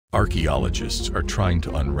Archaeologists are trying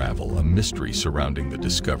to unravel a mystery surrounding the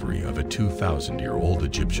discovery of a 2,000-year-old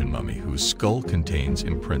Egyptian mummy whose skull contains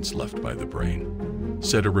imprints left by the brain,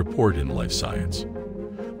 said a report in Life Science.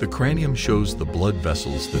 The cranium shows the blood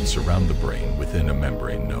vessels that surround the brain within a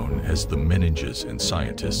membrane known as the meninges, and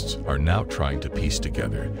scientists are now trying to piece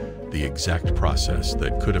together the exact process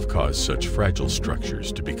that could have caused such fragile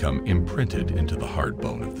structures to become imprinted into the hard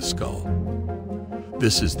bone of the skull.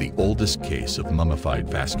 This is the oldest case of mummified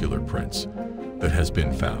vascular prints that has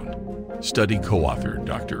been found, study co-author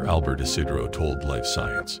Dr. Isidro told Life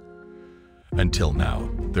Science. Until now,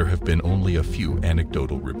 there have been only a few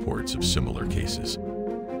anecdotal reports of similar cases.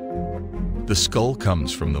 The skull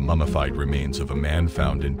comes from the mummified remains of a man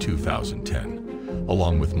found in 2010,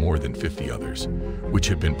 along with more than 50 others, which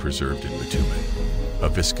have been preserved in bitumen, a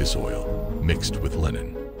viscous oil, mixed with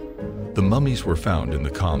linen. The mummies were found in the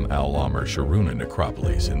Qam al-Amr Sharuna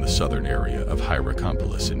necropolis in the southern area of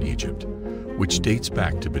Hierakonpolis in Egypt, which dates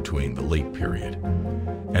back to between the Late Period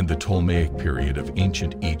and the Ptolemaic period of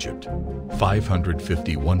ancient Egypt,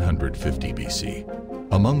 550–150 BC.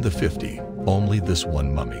 Among the 50, only this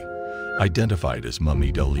one mummy, identified as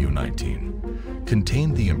Mummy W19,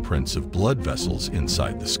 contained the imprints of blood vessels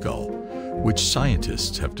inside the skull, which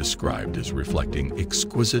scientists have described as reflecting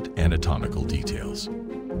exquisite anatomical details.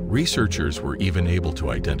 Researchers were even able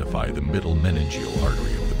to identify the middle meningeal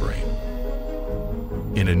artery of the brain.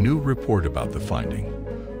 In a new report about the finding,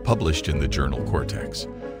 published in the journal Cortex,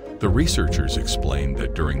 the researchers explained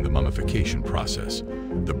that during the mummification process,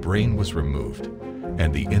 the brain was removed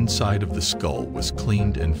and the inside of the skull was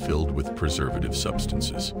cleaned and filled with preservative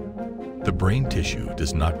substances. The brain tissue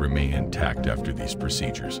does not remain intact after these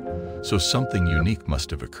procedures, so something unique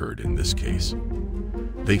must have occurred in this case.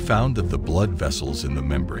 They found that the blood vessels in the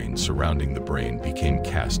membrane surrounding the brain became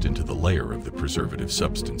cast into the layer of the preservative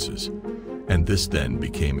substances, and this then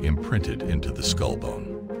became imprinted into the skull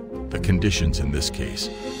bone. The conditions in this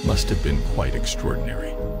case must have been quite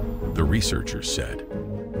extraordinary, the researchers said.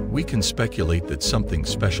 We can speculate that something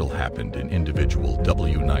special happened in individual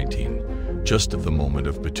W19 just at the moment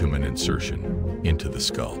of bitumen insertion into the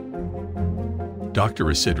skull.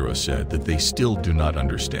 Dr. Isidro said that they still do not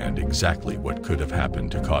understand exactly what could have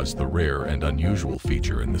happened to cause the rare and unusual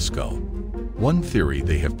feature in the skull. One theory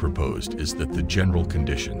they have proposed is that the general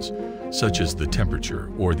conditions, such as the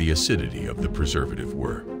temperature or the acidity of the preservative,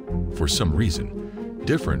 were, for some reason,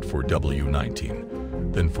 different for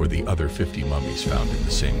W19 than for the other 50 mummies found in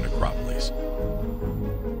the same necropolis.